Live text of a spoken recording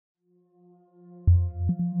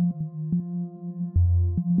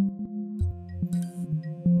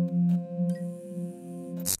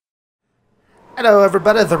Hello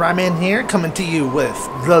everybody, the Ryman here, coming to you with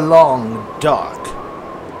The Long Dark.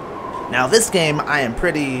 Now this game I am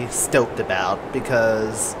pretty stoked about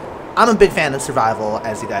because I'm a big fan of survival,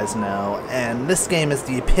 as you guys know, and this game is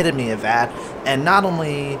the epitome of that, and not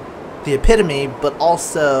only the epitome, but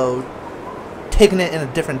also taking it in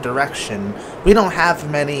a different direction. We don't have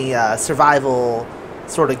many survival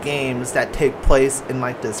sort of games that take place in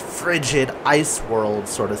like this frigid ice world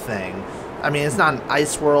sort of thing. I mean, it's not an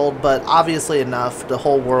ice world, but obviously enough, the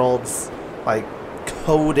whole world's like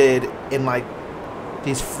coded in like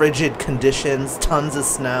these frigid conditions, tons of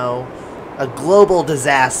snow, a global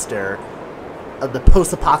disaster of the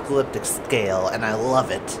post-apocalyptic scale, and I love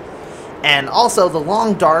it. And also, The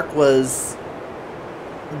Long Dark was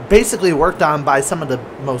basically worked on by some of the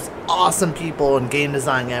most awesome people in game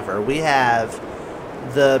design ever. We have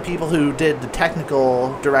the people who did the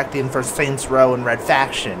technical directing for Saints Row and Red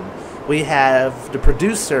Faction. We have the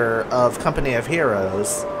producer of Company of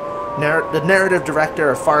Heroes, the narrative director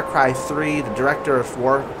of Far Cry 3, the director of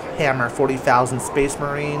Warhammer 40,000 Space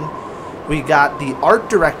Marine. We got the art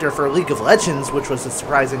director for League of Legends, which was a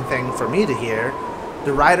surprising thing for me to hear.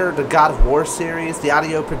 The writer of the God of War series, the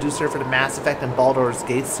audio producer for the Mass Effect and Baldur's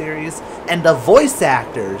Gate series, and the voice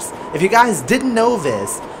actors. If you guys didn't know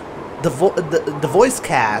this, the voice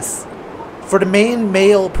cast for the main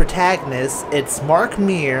male protagonist, it's Mark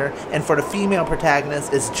Meer, and for the female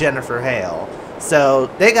protagonist, it's Jennifer Hale. So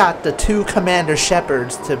they got the two Commander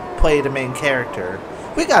Shepards to play the main character.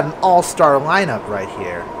 We got an all-star lineup right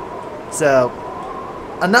here. So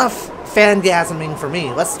enough fangasming for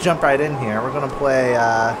me. Let's jump right in here. We're gonna play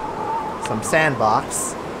some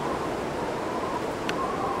sandbox.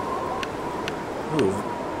 Ooh,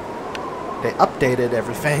 they updated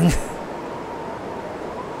everything.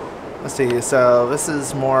 Let's see, so this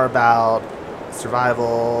is more about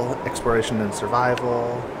survival, exploration and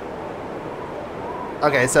survival.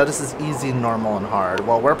 Okay, so this is easy, normal, and hard.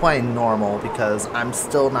 Well, we're playing normal because I'm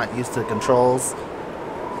still not used to the controls.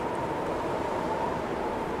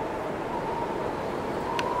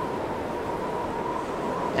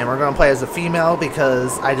 And we're going to play as a female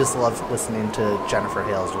because I just love listening to Jennifer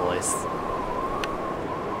Hale's voice.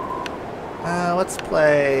 Let's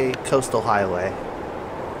play Coastal Highway.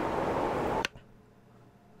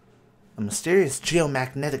 A mysterious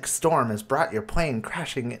geomagnetic storm has brought your plane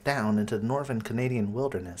crashing it down into the northern Canadian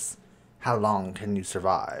wilderness. How long can you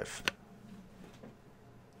survive?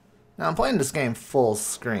 Now I'm playing this game full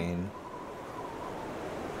screen,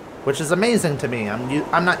 which is amazing to me.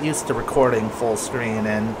 I'm not used to recording full screen,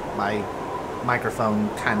 and my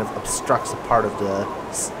microphone kind of obstructs a part of the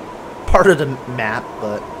map,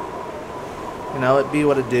 but you know, it be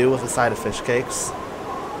what it do with a side of fish cakes.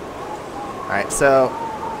 Alright, so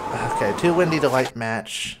okay, too windy to light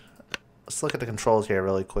match. Let's look at the controls here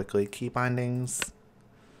really quickly. Key bindings.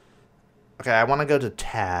 Okay, I want to go to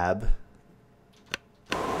tab.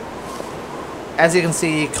 As you can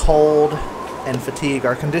see, cold and fatigue,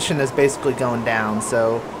 our condition is basically going down,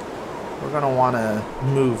 so we're going to want to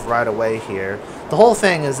move right away here. The whole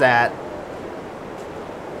thing is that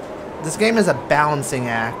this game is a balancing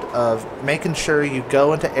act of making sure you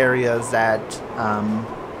go into areas that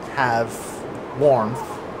have warmth,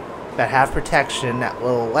 that have protection, that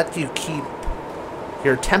will let you keep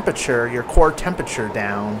your temperature, your core temperature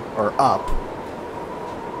down or up,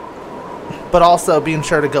 but also being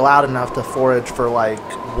sure to go out enough to forage for like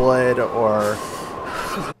wood or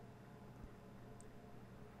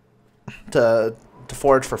to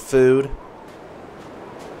forage for food.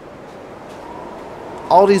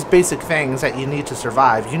 All these basic things that you need to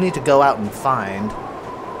survive, you need to go out and find,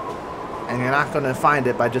 and you're not going to find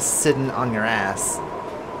it by just sitting on your ass.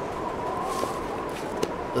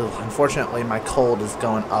 Ugh, unfortunately, my cold is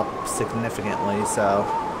going up significantly, so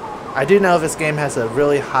I do know this game has a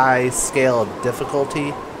really high scale of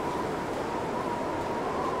difficulty.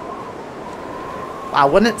 Wow,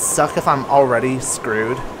 wouldn't it suck if I'm already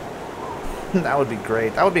screwed? That would be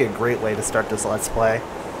great. That would be a great way to start this Let's Play.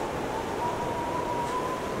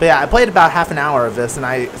 But yeah, I played about half an hour of this, and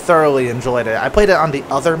I thoroughly enjoyed it. I played it on the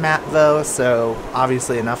other map, though, so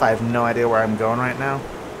obviously enough, I have no idea where I'm going right now.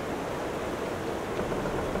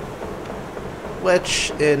 Which,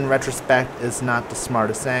 in retrospect, is not the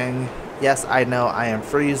smartest thing. Yes, I know I am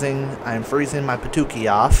freezing. I am freezing my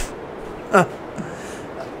patookie off.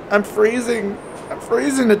 I'm freezing. I'm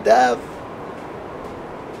freezing to death.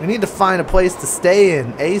 We need to find a place to stay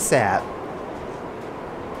in ASAP.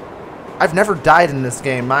 I've never died in this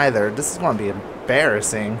game either. This is going to be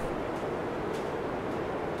embarrassing.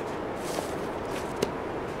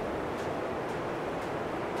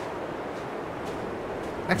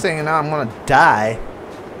 Next thing you know, I'm gonna die.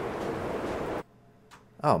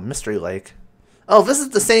 Oh, Mystery Lake. Oh, this is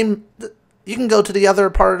the same... You can go to the other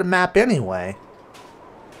part of the map anyway.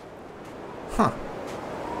 Huh.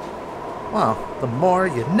 Well, the more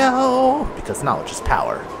you know, because knowledge is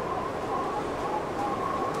power.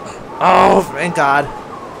 Oh, thank God.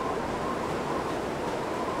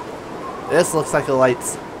 This looks like a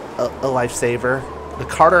lifesaver. The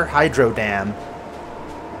Carter Hydro Dam.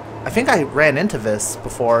 I think I ran into this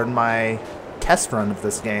before in my test run of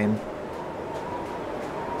this game.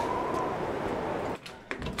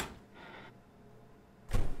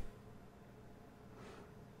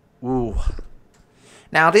 Ooh.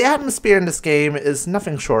 Now, the atmosphere in this game is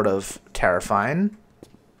nothing short of terrifying.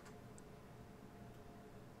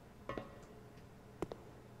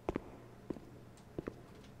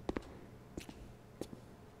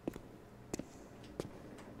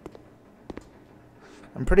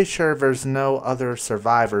 I'm pretty sure there's no other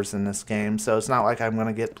survivors in this game, so it's not like I'm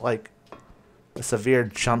gonna get, like, a severe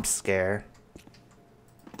jump scare.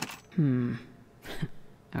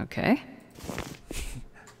 Okay.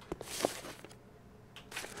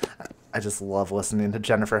 I just love listening to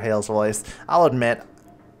Jennifer Hale's voice. I'll admit,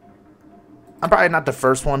 I'm probably not the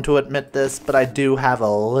first one to admit this, but I do have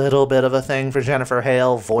a little bit of a thing for Jennifer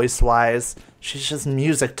Hale, voice-wise. She's just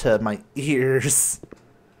music to my ears.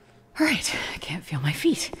 Alright, I can't feel my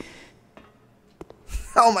feet.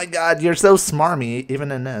 Oh my God, you're so smarmy,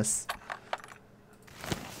 even in this.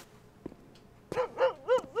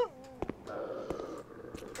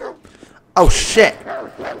 Oh shit!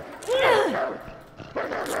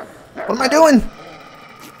 What am I doing?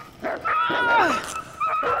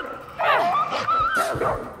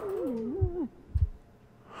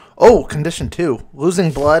 Oh, condition 2.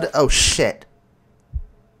 Losing blood. Oh shit.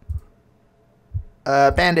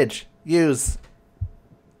 Bandage. Use.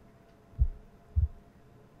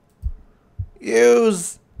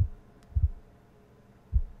 Use.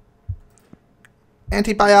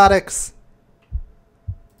 Antibiotics.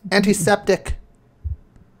 Antiseptic.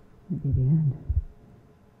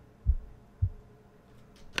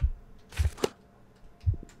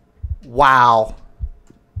 Wow.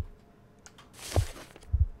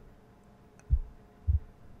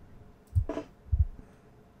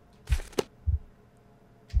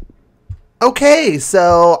 Okay,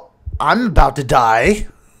 so I'm about to die.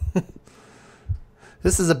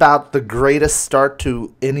 This is about the greatest start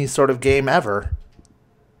to any sort of game ever.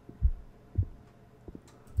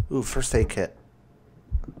 Ooh, first aid kit.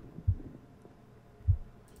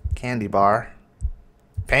 Candy bar.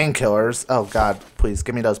 Painkillers. Oh God, please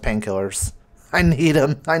give me those painkillers. I need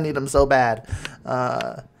them. I need them so bad.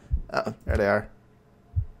 Oh, there they are.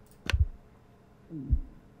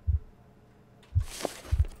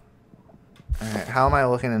 Alright, how am I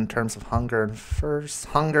looking in terms of hunger? First,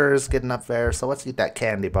 hunger is getting up there, so let's eat that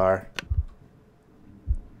candy bar.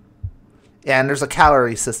 Yeah, and there's a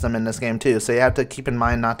calorie system in this game too, so you have to keep in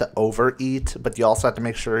mind not to overeat, but you also have to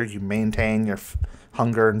make sure you maintain your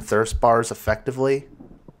hunger and thirst bars effectively.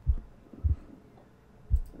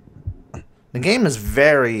 The game is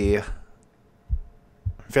very,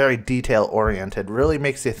 very detail-oriented. Really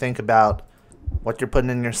makes you think about what you're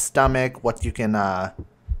putting in your stomach, what you can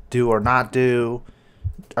do or not do.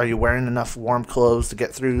 Are you wearing enough warm clothes to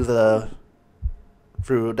get through the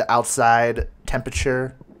outside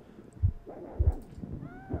temperature?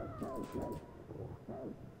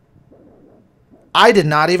 I did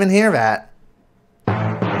not even hear that.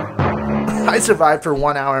 I survived for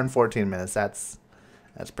 1 hour and 14 minutes. That's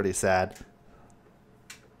pretty sad.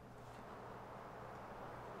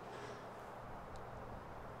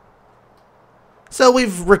 So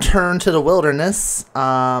we've returned to the wilderness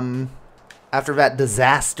after that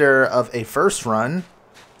disaster of a first run.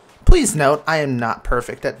 Please note, I am not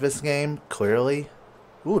perfect at this game, clearly.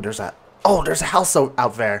 Ooh, there's a house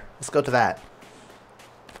out there. Let's go to that.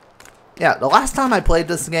 Yeah, the last time I played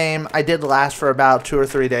this game, I did last for about 2 or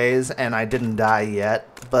 3 days, and I didn't die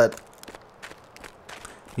yet, but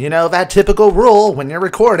you know that typical rule, when you're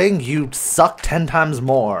recording, you suck 10 times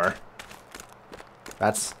more.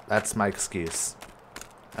 That's my excuse.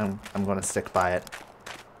 I'm going to stick by it.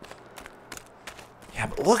 Yeah,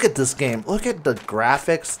 but look at this game. Look at the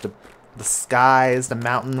graphics, the skies, the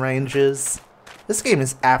mountain ranges. This game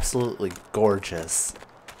is absolutely gorgeous.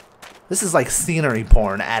 This is like scenery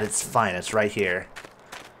porn at its finest right here.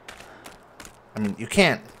 I mean, you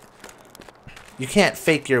can't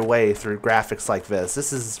fake your way through graphics like this.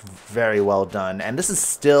 This is very well done, and this is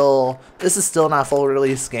still not a full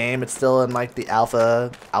release game. It's still in like the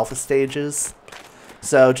alpha stages.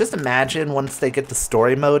 So just imagine once they get the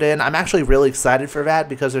story mode in. I'm actually really excited for that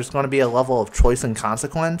because there's going to be a level of choice and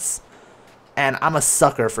consequence, and I'm a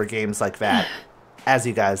sucker for games like that. as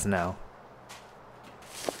you guys know.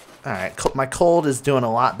 Alright, my cold is doing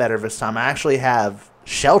a lot better this time. I actually have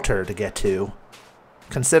shelter to get to.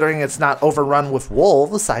 Considering it's not overrun with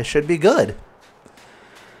wolves, I should be good.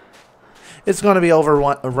 It's going to be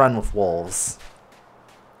overrun with wolves.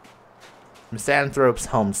 Misanthrope's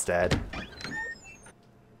homestead.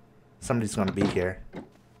 Somebody's going to be here.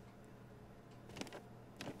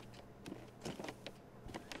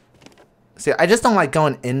 See, I just don't like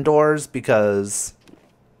going indoors because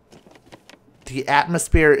the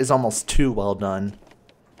atmosphere is almost too well done.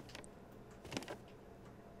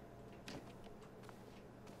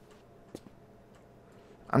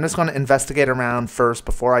 I'm just going to investigate around first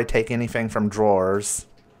before I take anything from drawers,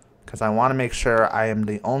 because I want to make sure I am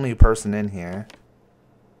the only person in here.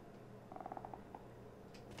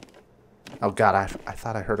 Oh god, I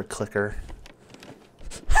thought I heard a clicker.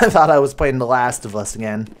 I thought I was playing The Last of Us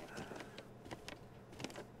again.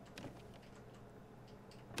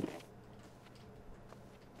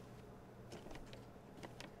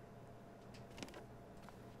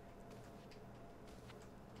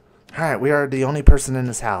 Alright, we are the only person in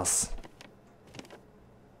this house.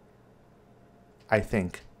 I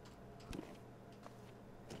think.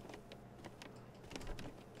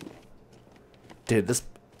 Dude,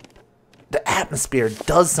 the atmosphere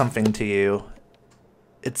does something to you.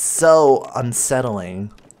 It's so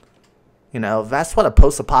unsettling. You know, that's what a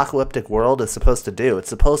post-apocalyptic world is supposed to do. It's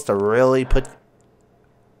supposed to really put...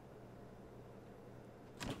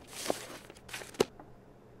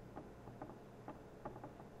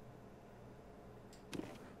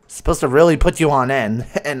 supposed to really put you on end,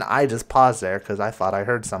 and I just paused there because I thought I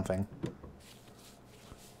heard something.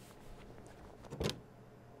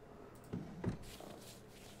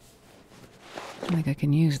 I think I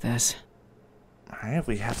can use this. Alright,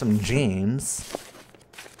 we have some jeans.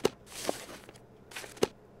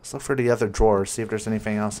 Let's look for the other drawers, see if there's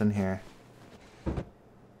anything else in here.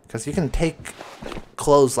 Because you can take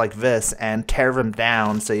clothes like this and tear them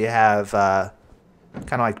down so you have kind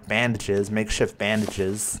of like bandages, makeshift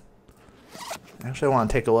bandages. I actually want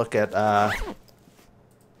to take a look at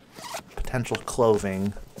potential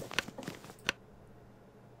clothing.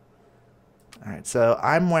 Alright, so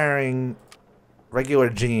I'm wearing regular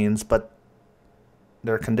jeans, but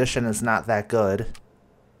their condition is not that good.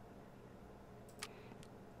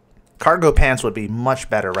 Cargo pants would be much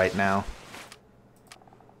better right now.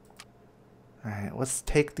 Alright, let's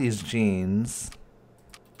take these jeans.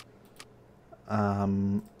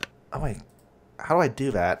 Oh wait, how do I do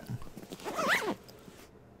that?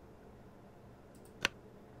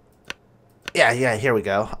 Yeah, here we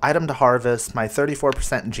go. Item to harvest, my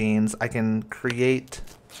 34% jeans. I can create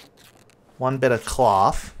one bit of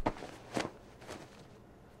cloth.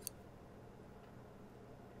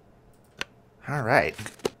 Alright.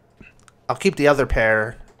 I'll keep the other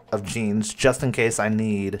pair of jeans just in case I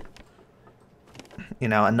need, you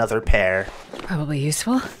know, another pair. Probably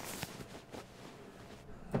useful.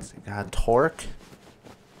 Let's see, got torque,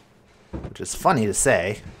 which is funny to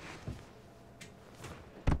say.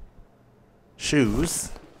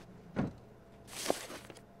 Shoes. I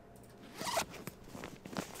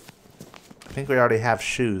think we already have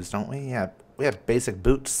shoes, don't we? Yeah, we have basic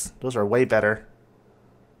boots. Those are way better.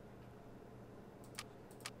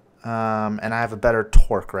 And I have a better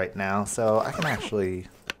torque right now, so I can actually...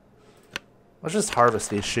 let's just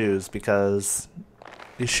harvest these shoes, because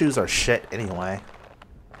these shoes are shit anyway.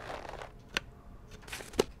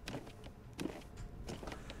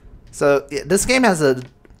 So, yeah, this game has a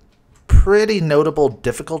pretty notable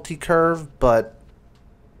difficulty curve, but...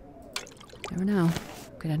 never know.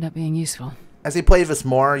 Could end up being useful. as you play this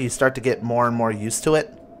more, you start to get more and more used to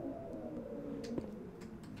it.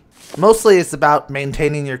 Mostly it's about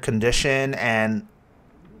maintaining your condition and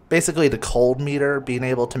basically the cold meter, being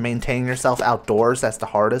able to maintain yourself outdoors. That's the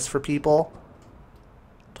hardest for people.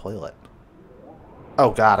 Toilet.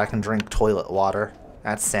 Oh god, I can drink toilet water.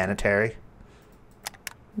 That's sanitary.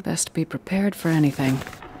 Best be prepared for anything.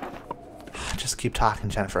 Just keep talking,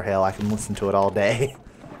 Jennifer Hale. I can listen to it all day.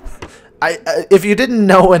 If you didn't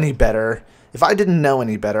know any better, if I didn't know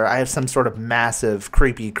any better, I have some sort of massive,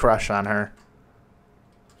 creepy crush on her.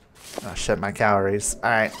 Oh shit, my calories.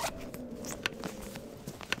 Alright.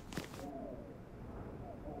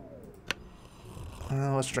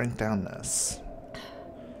 Well, let's drink down this.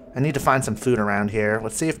 I need to find some food around here.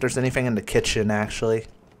 Let's see if there's anything in the kitchen, actually.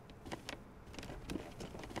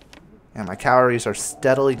 Yeah, my calories are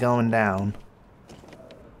steadily going down.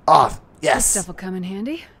 Oh, yes! This stuff will come in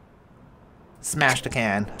handy. Smash the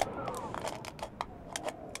can.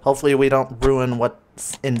 Hopefully we don't ruin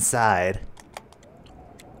what's inside.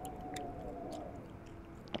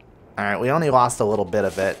 Alright, we only lost a little bit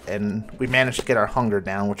of it, and we managed to get our hunger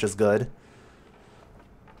down, which is good.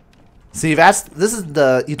 See, this is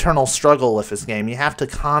the eternal struggle with this game. You have to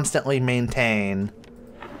constantly maintain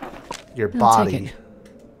your body.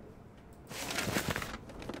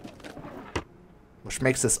 Which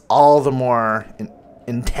makes this all the more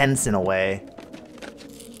intense in a way.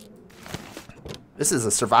 This is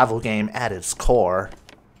a survival game at its core.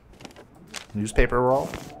 Newspaper roll.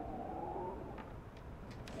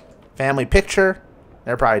 Family picture.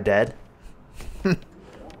 They're probably dead.